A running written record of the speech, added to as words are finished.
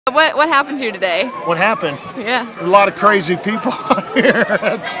What happened here today? What happened? Yeah. A lot of crazy people out here.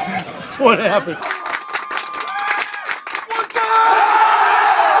 That's what happened.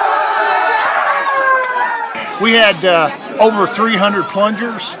 We had over 300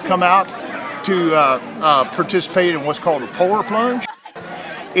 plungers come out to participate in what's called a polar plunge.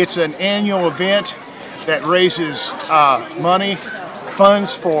 It's an annual event that raises money,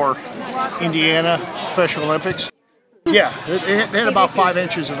 funds for Indiana Special Olympics. Yeah, they had about 5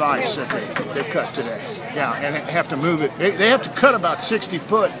 inches of ice that they cut today. Yeah, and they have to move it. They have to cut about 60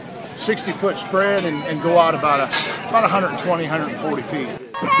 foot spread and go out about 120, 140 feet.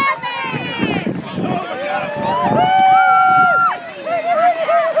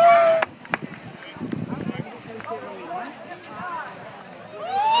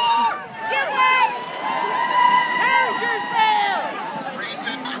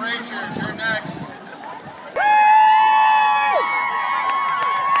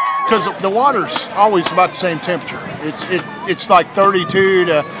 Because the water's always about the same temperature. It's like 32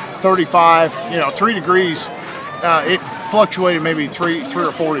 to 35, 3 degrees. It fluctuated maybe three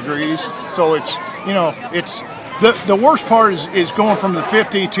or 4 degrees. So it's the worst part is going from the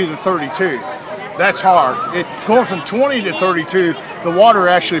 50 to the 32. That's hard. Going from 20 to 32, the water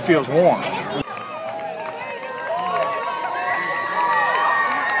actually feels warm.